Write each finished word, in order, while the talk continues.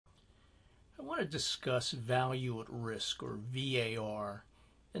I want to discuss value at risk, or VAR,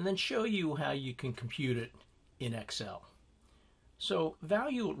 and then show you how you can compute it in Excel. So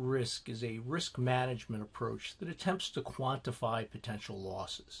value at risk is a risk management approach that attempts to quantify potential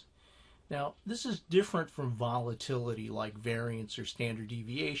losses. Now, this is different from volatility like variance or standard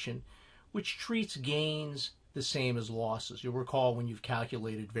deviation, which treats gains the same as losses. You'll recall when you've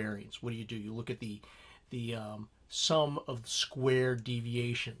calculated variance, what do? You look at the sum of the squared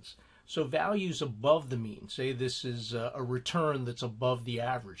deviations. So values above the mean, say this is a return that's above the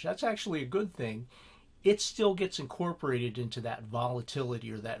average, that's actually a good thing. It still gets incorporated into that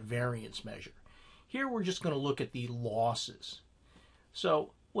volatility or that variance measure. Here we're just going to look at the losses.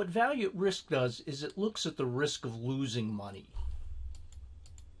 So what value at risk does is it looks at the risk of losing money.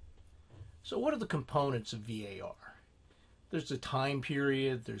 So what are the components of VAR? There's the time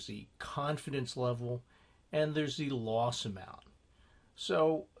period, there's the confidence level, and there's the loss amount.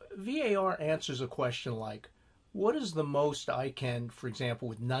 So VAR answers a question like, what is the most I can, for example,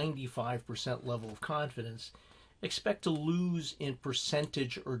 with 95% level of confidence, expect to lose in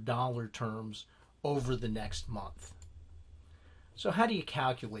percentage or dollar terms over the next month? So how do you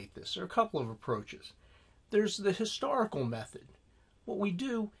calculate this? There are a couple of approaches. There's the historical method. What we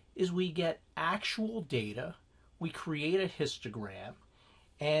do is we get actual data, we create a histogram,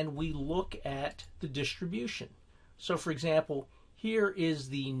 and we look at the distribution. So for example, here is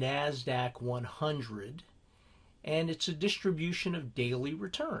the NASDAQ 100, and it's a distribution of daily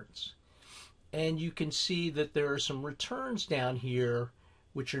returns. And you can see that there are some returns down here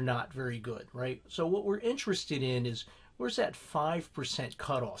which are not very good, right? So what we're interested in is, where's that 5%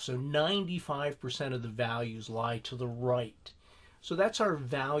 cutoff? So 95% of the values lie to the right. So that's our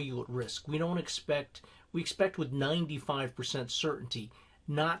value at risk. We expect with 95% certainty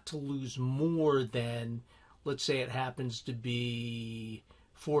not to lose more than, let's say it happens to be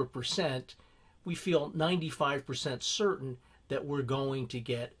 4%. We feel 95% certain that we're going to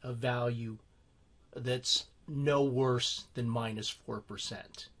get a value that's no worse than minus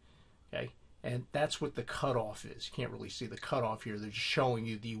 4%. Okay? And that's what the cutoff is. You can't really see the cutoff here. They're just showing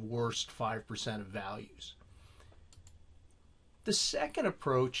you the worst 5% of values. The second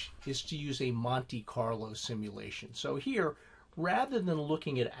approach is to use a Monte Carlo simulation. So here, rather than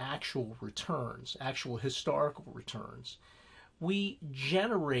looking at actual returns, actual historical returns, we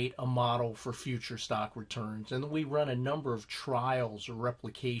generate a model for future stock returns, and then we run a number of trials or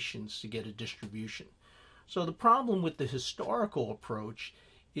replications to get a distribution. So the problem with the historical approach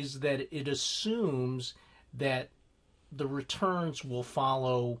is that it assumes that the returns will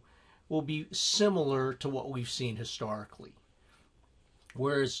be similar to what we've seen historically.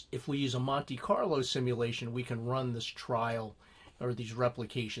 Whereas if we use a Monte Carlo simulation, we can run this trial or these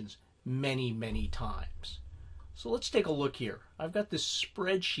replications many, many times. So let's take a look here. I've got this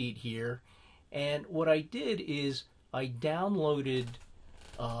spreadsheet here, and what I did is I downloaded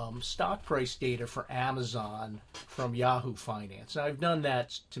stock price data for Amazon from Yahoo Finance. Now, I've done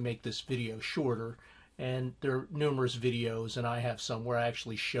that to make this video shorter, and there are numerous videos, and I have some where I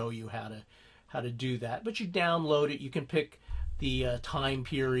actually show you how to do that. But you download it, you can pick the time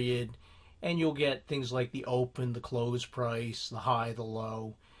period, and you'll get things like the open, the close price, the high, the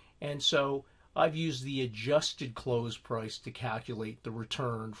low. And so I've used the adjusted close price to calculate the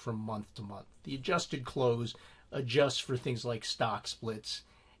return from month to month. The adjusted close adjusts for things like stock splits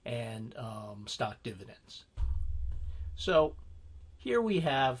and stock dividends. So here we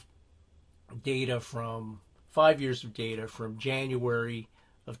have data from 5 years of data from January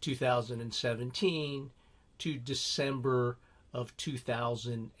of 2017 to December of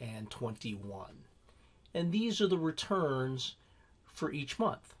 2021. And these are the returns for each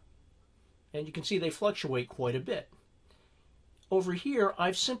month. And you can see they fluctuate quite a bit. Over here,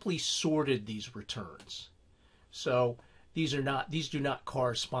 I've simply sorted these returns. So these do not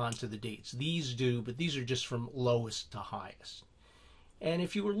correspond to the dates. These do, but these are just from lowest to highest. And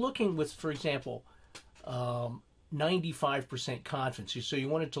if you were looking with, for example, 95% confidence, so you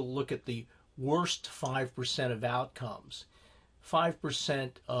wanted to look at the worst 5% of outcomes, 5%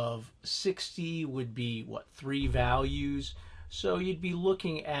 of 60 would be, what, 3 values? So you'd be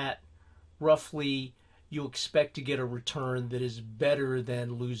looking at roughly, you expect to get a return that is better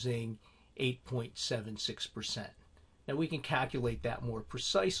than losing 8.76%. Now we can calculate that more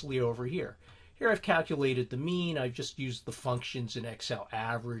precisely over here. Here I've calculated the mean. I've just used the functions in Excel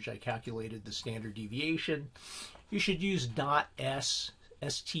average. I calculated the standard deviation. You should use .s,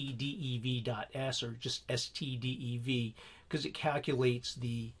 stdev.s, or just stdev, because it calculates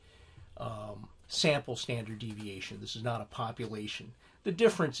the sample standard deviation. This is not a population. The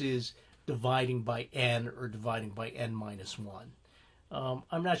difference is dividing by n or dividing by n minus 1.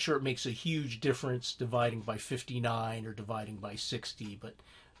 I'm not sure it makes a huge difference dividing by 59 or dividing by 60, but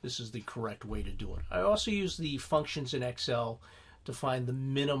this is the correct way to do it. I also use the functions in Excel to find the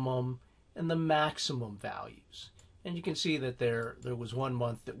minimum and the maximum values. And you can see that there was one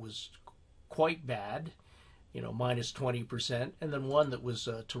month that was quite bad, minus 20%, and then one that was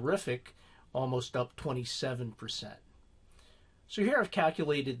terrific, almost up 27%. So here I've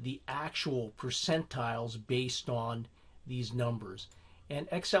calculated the actual percentiles based on these numbers. And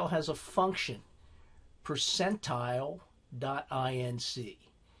Excel has a function, percentile.inc.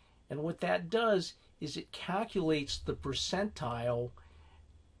 And what that does is it calculates the percentile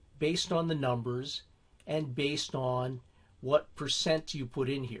based on the numbers and based on what percent you put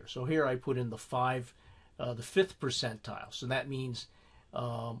in here. So here I put in the fifth percentile. So that means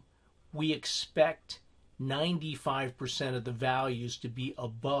we expect 95% of the values to be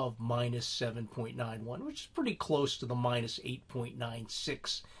above minus 7.91, which is pretty close to the minus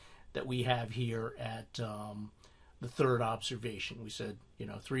 8.96 that we have here at the third observation. We said,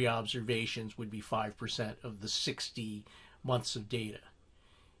 3 observations would be 5% of the 60 months of data.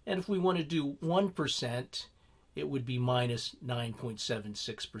 And if we want to do 1%, it would be minus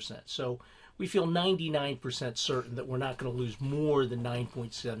 9.76%. So we feel 99% certain that we're not going to lose more than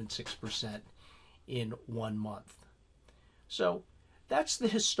 9.76% in 1 month. So that's the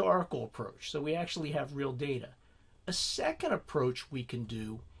historical approach. So we actually have real data. A second approach we can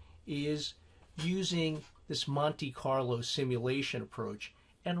do is using this Monte Carlo simulation approach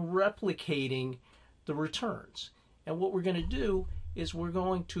and replicating the returns. And what we're going to do is we're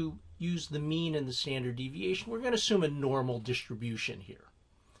going to use the mean and the standard deviation. We're going to assume a normal distribution here.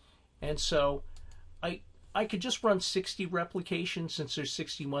 And so I could just run 60 replications since there's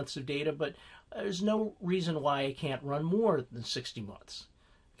 60 months of data, but there's no reason why I can't run more than 60 months.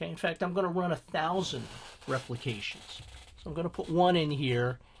 Okay, in fact, I'm going to run 1,000 replications. So I'm going to put 1 in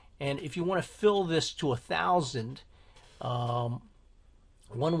here, and if you want to fill this to 1,000,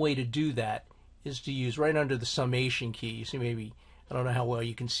 one way to do that is to use right under the summation key. You see, maybe, I don't know how well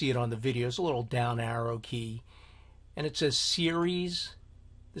you can see it on the video, it's a little down arrow key, and it says series.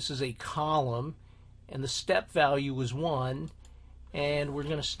 This is a column, and the step value was 1, and we're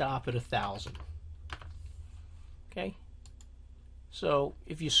going to stop at 1,000. Okay? So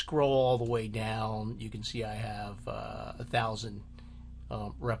if you scroll all the way down, you can see I have 1,000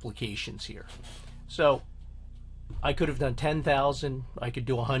 replications here. So I could have done 10,000. I could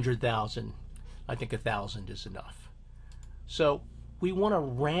do 100,000. I think 1,000 is enough. So we want to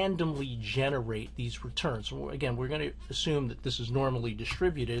randomly generate these returns. So again, we're going to assume that this is normally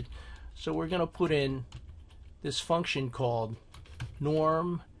distributed. So we're going to put in this function called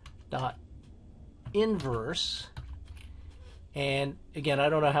norm.inverse. And again, I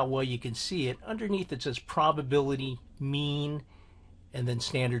don't know how well you can see it. Underneath it says probability, mean, and then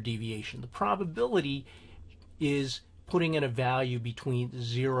standard deviation. The probability is putting in a value between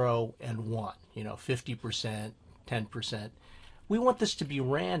 0 and 1, 50%, 10%. We want this to be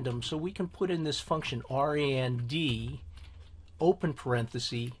random, so we can put in this function rand, open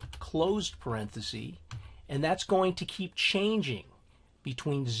parenthesis, closed parenthesis, and that's going to keep changing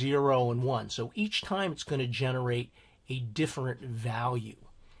between 0 and 1. So each time it's going to generate a different value.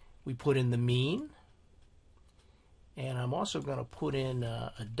 We put in the mean, and I'm also going to put in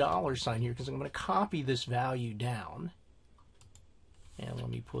a $sign here because I'm going to copy this value down. And let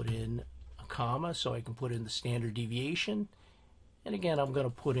me put in a comma so I can put in the standard deviation. And again, I'm going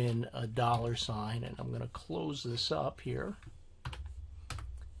to put in a $sign, and I'm going to close this up here.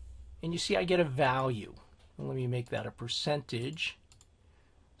 And you see I get a value. And let me make that a percentage.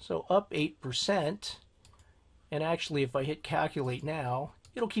 So up 8%. And actually, if I hit calculate now,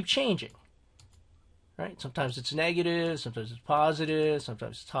 it'll keep changing. Right? Sometimes it's negative, sometimes it's positive,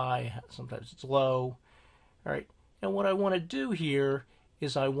 sometimes it's high, sometimes it's low. All right. And what I want to do here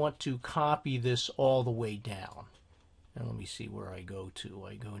is I want to copy this all the way down. And let me see where I go to.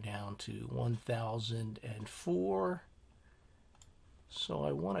 I go down to 1004. So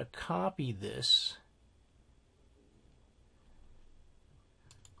I want to copy this.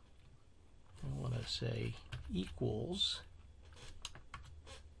 I want to say equals.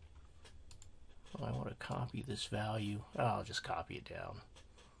 I want to copy this value. I'll just copy it down.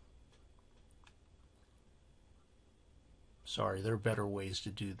 Sorry, there are better ways to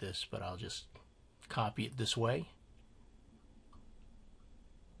do this, but I'll just copy it this way.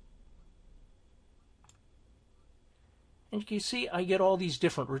 And you can see I get all these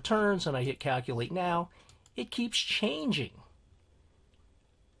different returns, and I hit calculate now. It keeps changing.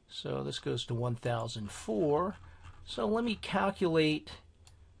 So this goes to 1004. So let me calculate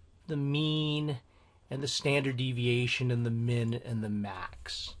the mean and the standard deviation and the min and the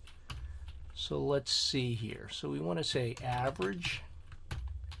max. So let's see here. So we want to say average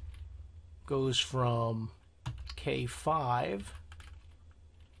goes from K5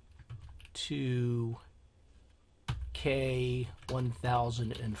 to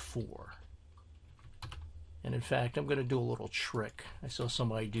K1004. And in fact, I'm going to do a little trick. I saw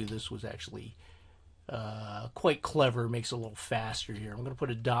somebody do this, was actually quite clever, makes it a little faster here. I'm going to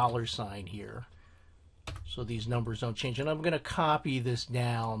put a dollar sign here so these numbers don't change. And I'm going to copy this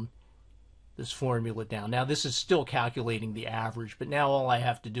down, this formula down. Now this is still calculating the average, but now all I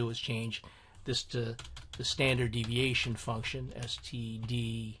have to do is change this to the standard deviation function,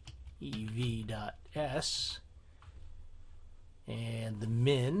 stdev.s, and the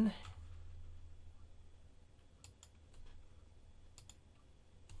min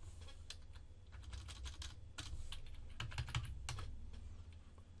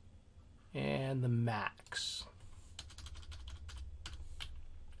and the max.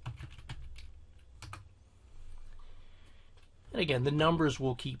 And again, the numbers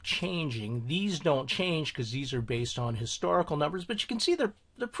will keep changing. These don't change because these are based on historical numbers, but you can see they're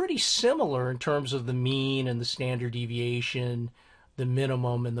pretty similar in terms of the mean and the standard deviation, the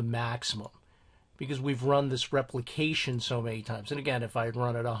minimum and the maximum, because we've run this replication so many times. And again, if I had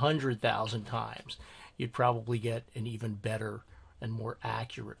run it 100,000 times, you'd probably get an even better and more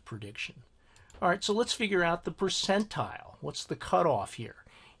accurate prediction. All right, so let's figure out the percentile. What's the cutoff here?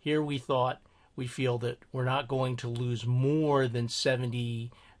 Here we feel that we're not going to lose more than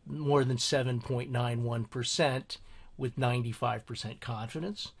 7.91% with 95%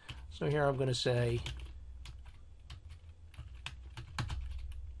 confidence. So here I'm going to say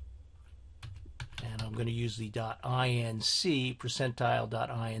I'm going to use the .inc,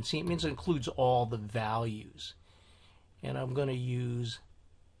 percentile.inc. It means it includes all the values. And I'm going to use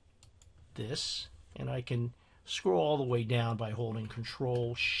this, and I can scroll all the way down by holding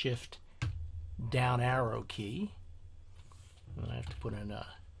Control Shift down arrow key. And I have to put in a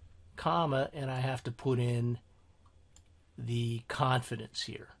comma, and I have to put in the confidence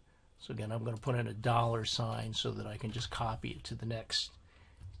here. So again, I'm going to put in a dollar sign so that I can just copy it to the next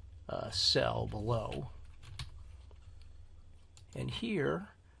cell below. And here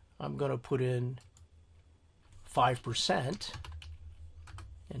I'm going to put in 5%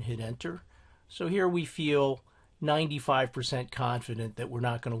 and hit enter. So here we feel 95% confident that we're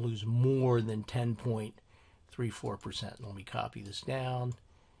not going to lose more than 10.34%. Let me copy this down,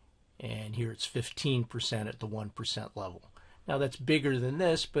 and here it's 15% at the 1% level. Now that's bigger than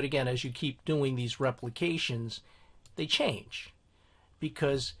this, but again, as you keep doing these replications, they change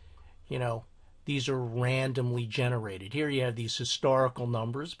because, you know, these are randomly generated. Here you have these historical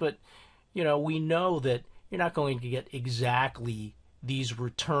numbers, but, you know, we know that you're not going to get exactly these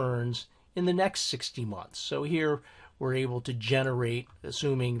returns in the next 60 months. So here we're able to generate,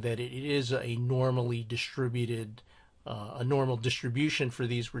 assuming that it is a normally distributed, a normal distribution for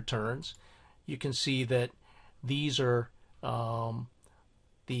these returns. You can see that these are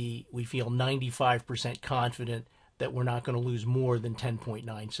we feel 95% confident that we're not going to lose more than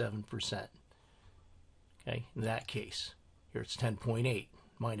 10.97%. Okay, in that case, here it's 10.8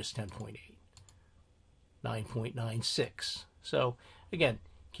 minus 10.8, 9.96. So again,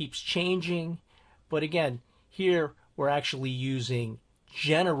 keeps changing, but again, here we're actually using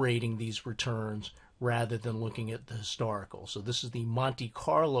generating these returns rather than looking at the historical. So this is the Monte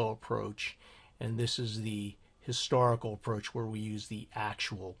Carlo approach, and this is the historical approach where we use the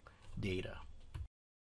actual data.